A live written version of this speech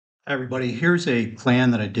Hi, everybody. Here's a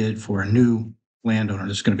plan that I did for a new landowner.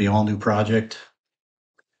 This is going to be all new project.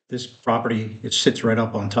 This property, it sits right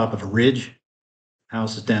up on top of a ridge.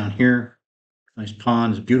 House is down here. Nice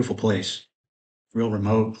pond. It's a beautiful place. Real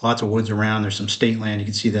remote. Lots of woods around. There's some state land. You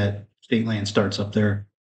can see that state land starts up there.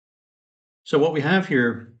 So what we have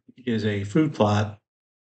here is a food plot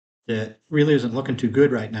that really isn't looking too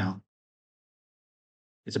good right now.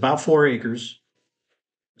 It's about 4 acres.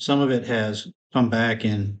 Some of it has come back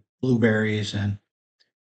in blueberries and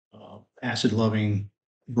acid-loving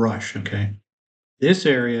brush. Okay. This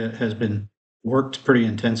area has been worked pretty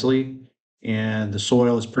intensely, and the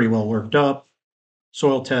soil is pretty well worked up.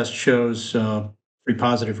 Soil test shows pretty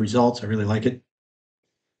positive results. I really like it.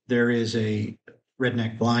 There is a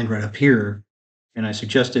redneck blind right up here, and I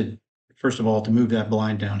suggested, first of all, to move that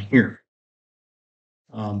blind down here.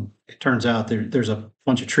 It turns out there's a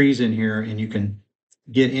bunch of trees in here, and you can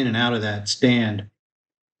get in and out of that stand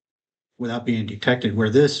without being detected,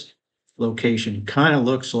 where this location kind of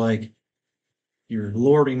looks like you're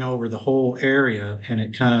lording over the whole area and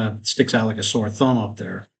it kind of sticks out like a sore thumb up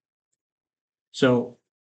there. So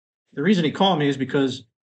the reason he called me is because,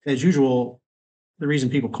 as usual, the reason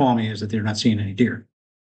people call me is that they're not seeing any deer.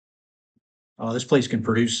 This place can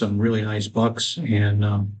produce some really nice bucks,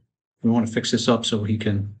 and we want to fix this up so he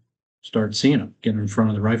can start seeing them, get them in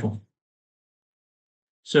front of the rifle.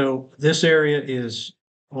 So this area is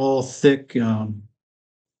all thick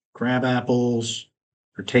crab apples,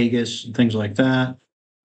 Ortegas, and things like that.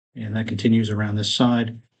 And that continues around this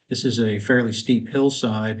side. This is a fairly steep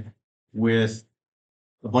hillside with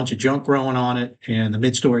a bunch of junk growing on it, and the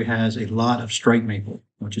midstory has a lot of striped maple,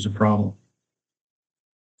 which is a problem.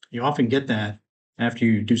 You often get that after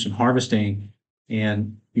you do some harvesting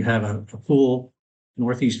and you have a cool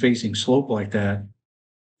northeast facing slope like that.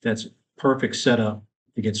 That's perfect setup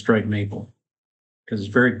to get striped maple because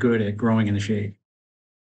it's very good at growing in the shade.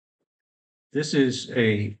 This is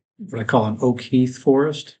what I call an oak heath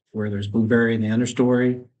forest, where there's blueberry in the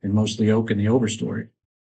understory and mostly oak in the overstory.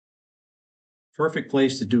 Perfect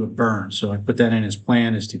place to do a burn. So I put that in his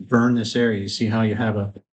plan, is to burn this area. You see how you have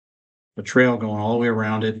a trail going all the way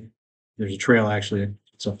around it. There's a trail actually,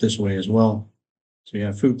 it's up this way as well. So you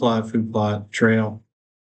have food plot, trail,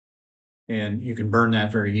 and you can burn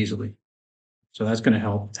that very easily. So that's going to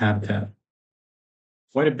help habitat.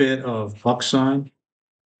 Quite a bit of buck sign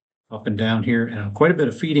up and down here, and quite a bit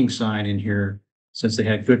of feeding sign in here since they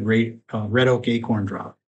had good red oak acorn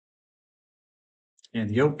drop. And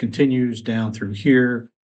the oak continues down through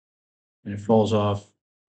here, and it falls off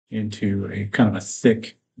into a kind of a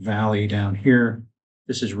thick valley down here.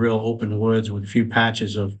 This is real open woods with a few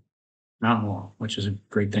patches of mountain laurel, which is a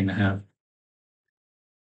great thing to have.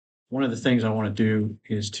 One of the things I want to do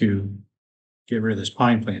is to get rid of this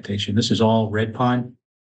pine plantation. This is all red pine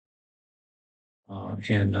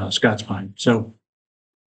and Scots pine. So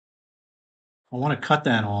I want to cut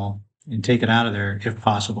that all and take it out of there if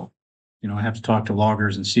possible. You know, I have to talk to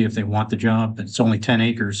loggers and see if they want the job, but it's only 10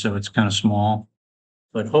 acres, so it's kind of small.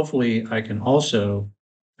 But hopefully I can also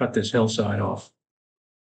cut this hillside off.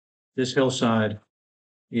 This hillside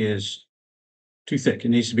is too thick. It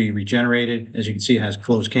needs to be regenerated. As you can see, it has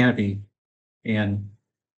closed canopy, and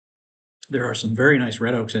there are some very nice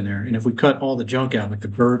red oaks in there. And if we cut all the junk out, like the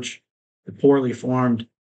birch, the poorly formed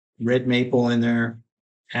red maple in there,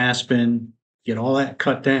 aspen, get all that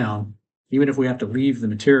cut down, even if we have to leave the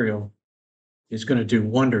material, it's going to do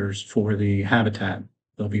wonders for the habitat.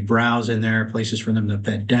 There'll be browse in there, places for them to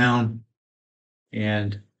bed down,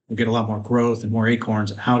 and we'll get a lot more growth and more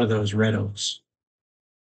acorns out of those red oaks.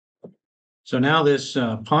 So now this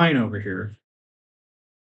pine over here,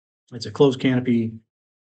 it's a closed canopy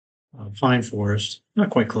pine forest,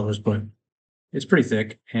 not quite closed, but it's pretty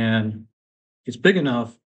thick, and it's big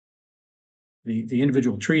enough. The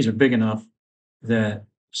individual trees are big enough that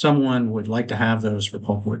someone would like to have those for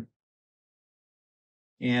pulpwood.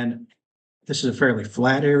 And this is a fairly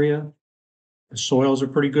flat area. The soils are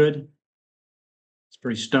pretty good. It's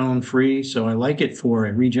pretty stone free. So I like it for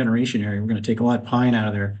a regeneration area. We're going to take a lot of pine out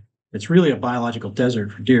of there. It's really a biological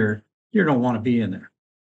desert for deer. Deer don't want to be in there.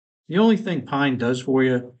 The only thing pine does for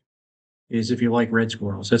you is if you like red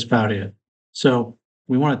squirrels. That's about it. So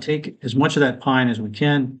we want to take as much of that pine as we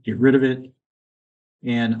can, get rid of it.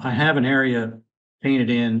 And I have an area painted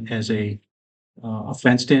in as a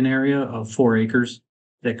fenced in area of 4 acres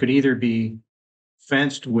that could either be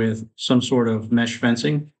fenced with some sort of mesh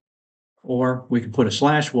fencing, or we could put a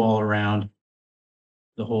slash wall around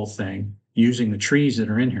the whole thing using the trees that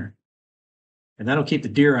are in here. And that'll keep the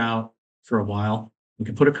deer out for a while. We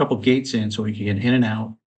can put a couple gates in so we can get in and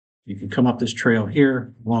out. You can come up this trail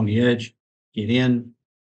here along the edge, get in,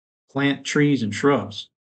 plant trees and shrubs.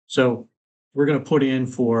 So we're going to put in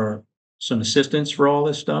for some assistance for all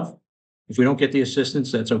this stuff. If we don't get the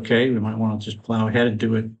assistance, that's okay. We might want to just plow ahead and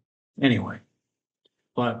do it anyway.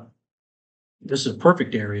 But this is a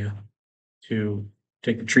perfect area to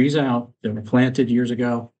take the trees out that were planted years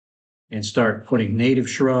ago and start putting native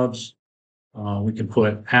shrubs. We can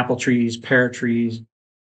put apple trees, pear trees,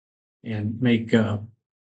 and make a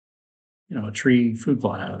tree food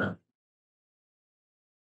plot out of that.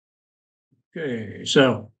 Okay,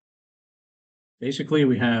 so basically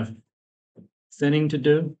we have thinning to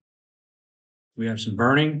do. We have some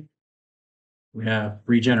burning. We have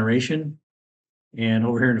regeneration. And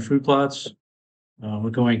over here in the food plots, we're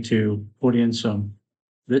going to put in some,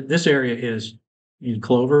 this area is in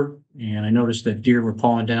clover. And I noticed that deer were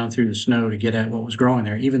pawing down through the snow to get at what was growing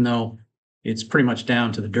there, even though it's pretty much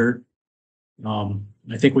down to the dirt.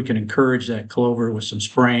 I think we can encourage that clover with some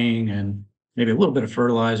spraying and maybe a little bit of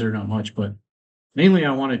fertilizer, not much, but mainly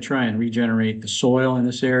I want to try and regenerate the soil in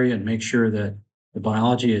this area and make sure that the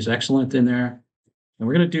biology is excellent in there. And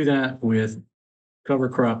we're going to do that with cover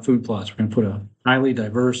crop food plots. We're going to put a highly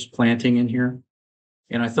diverse planting in here.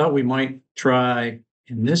 And I thought we might try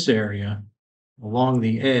in this area along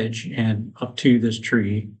the edge and up to this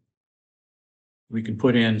tree, we can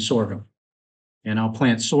put in sorghum. And I'll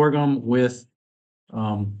plant sorghum with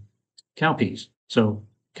cowpeas. So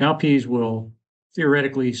cowpeas will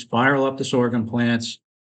theoretically spiral up the sorghum plants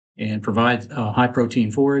and provide high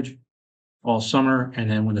protein forage all summer. And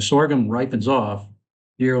then when the sorghum ripens off,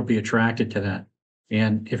 deer will be attracted to that.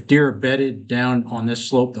 And if deer are bedded down on this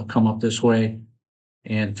slope, they'll come up this way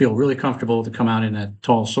and feel really comfortable to come out in that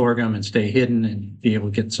tall sorghum and stay hidden and be able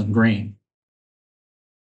to get some grain.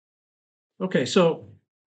 Okay, so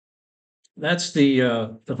that's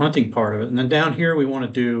the hunting part of it. And then down here, we want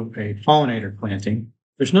to do a pollinator planting.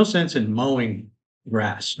 There's no sense in mowing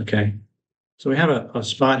grass, okay? So we have a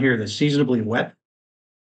spot here that's seasonably wet.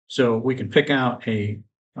 So we can pick out a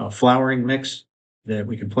flowering mix that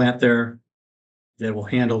we can plant there that will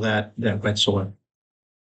handle that wet soil.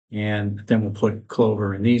 And then we'll put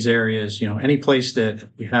clover in these areas. Any place that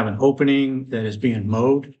we have an opening that is being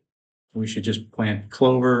mowed, we should just plant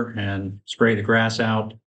clover and spray the grass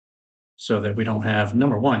out so that we don't have,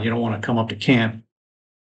 number one, you don't want to come up to camp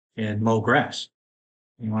and mow grass.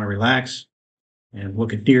 You want to relax and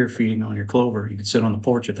look at deer feeding on your clover. You can sit on the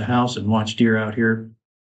porch at the house and watch deer out here.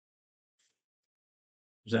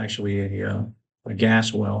 There's actually a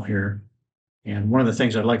gas well here. And one of the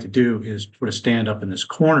things I'd like to do is put a stand up in this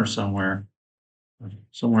corner somewhere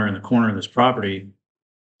in the corner of this property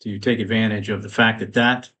to take advantage of the fact that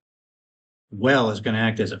that well is going to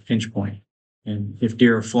act as a pinch point. And if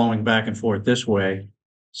deer are flowing back and forth this way,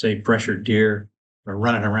 say pressured deer are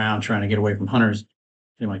running around trying to get away from hunters,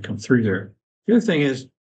 they might come through there. The other thing is,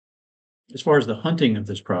 as far as the hunting of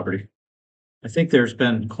this property, I think there's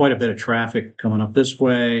been quite a bit of traffic coming up this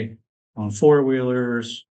way on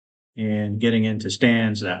four-wheelers and getting into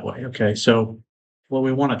stands that way. Okay, so what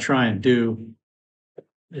we want to try and do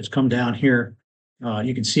is come down here.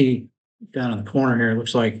 You can see down in the corner here, it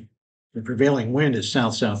looks like the prevailing wind is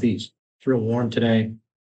south-southeast. It's real warm today.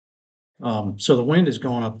 So the wind is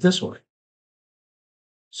going up this way.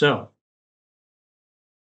 So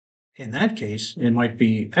in that case, it might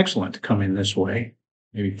be excellent to come in this way.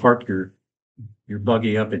 Maybe park your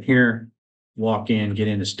buggy up in here, walk in, get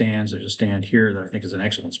into stands. There's a stand here that I think is an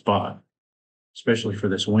excellent spot, especially for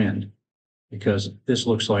this wind, because this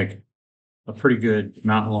looks like a pretty good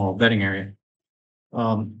mountain laurel bedding area.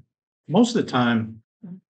 Most of the time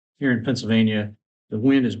here in Pennsylvania, the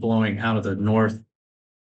wind is blowing out of the north,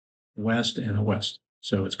 west, and the west.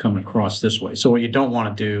 So it's coming across this way. So what you don't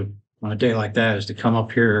want to do on a day like that is to come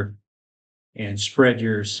up here and spread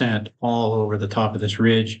your scent all over the top of this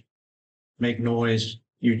ridge, make noise.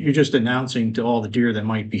 You're just announcing to all the deer that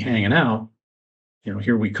might be hanging out,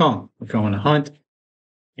 here we come. We're coming to hunt,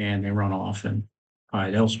 and they run off and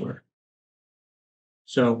hide elsewhere.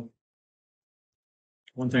 So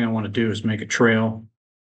one thing I want to do is make a trail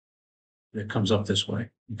that comes up this way.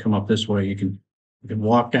 You come up this way, you can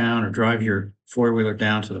walk down or drive your four-wheeler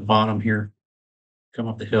down to the bottom here, come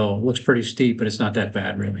up the hill. It looks pretty steep, but it's not that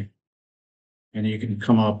bad really. And you can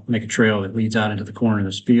come up, make a trail that leads out into the corner of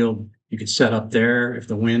this field. You could set up there if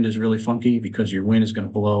the wind is really funky, because your wind is going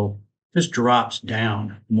to blow. This drops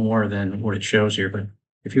down more than what it shows here. But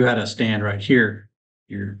if you had a stand right here,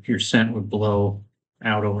 your scent would blow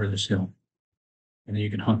out over this hill. And then you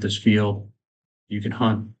can hunt this field. You can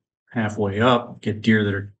hunt halfway up, get deer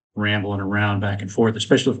that are rambling around back and forth,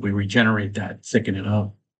 especially if we regenerate that, thicken it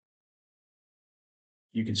up.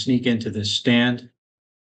 You can sneak into this stand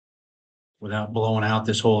without blowing out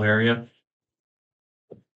this whole area.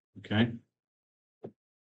 Okay.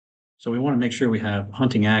 So we want to make sure we have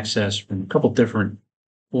hunting access from a couple different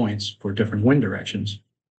points for different wind directions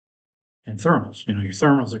and thermals. You know, your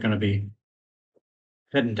thermals are going to be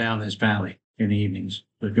heading down this valley in the evenings.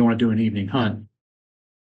 But if you want to do an evening hunt,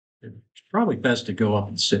 it's probably best to go up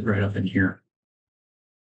and sit right up in here.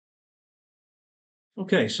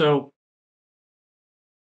 Okay, so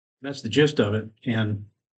that's the gist of it. And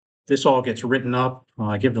this all gets written up.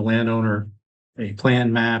 I give the landowner a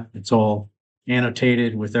plan map. It's all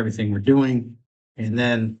annotated with everything we're doing. And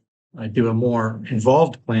then I do a more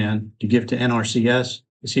involved plan to give to NRCS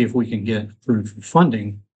to see if we can get approved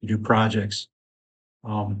funding to do projects.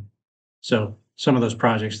 So some of those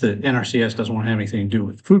projects that NRCS doesn't want to have anything to do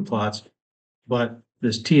with food plots, but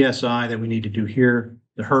this TSI that we need to do here,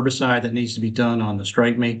 the herbicide that needs to be done on the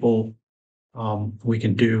striped maple, we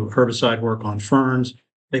can do herbicide work on ferns.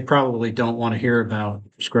 They probably don't want to hear about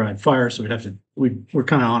prescribed fire, so we're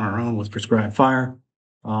kind of on our own with prescribed fire.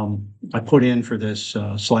 I put in for this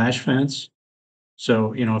slash fence.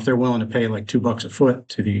 So, you know, if they're willing to pay like $2 a foot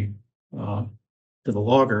to the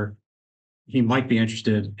logger, he might be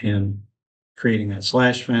interested in creating that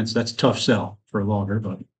slash fence. That's a tough sell for a logger,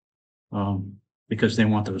 but because they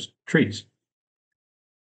want those trees.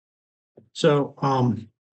 So, all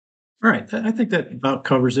right, I think that about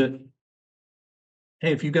covers it.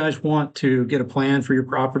 Hey, if you guys want to get a plan for your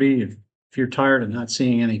property, if you're tired of not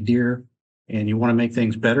seeing any deer and you want to make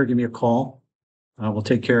things better, give me a call. We'll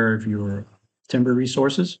take care of your timber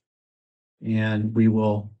resources and we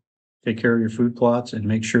will take care of your food plots and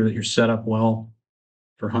make sure that you're set up well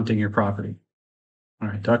for hunting your property. All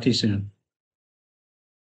right, talk to you soon.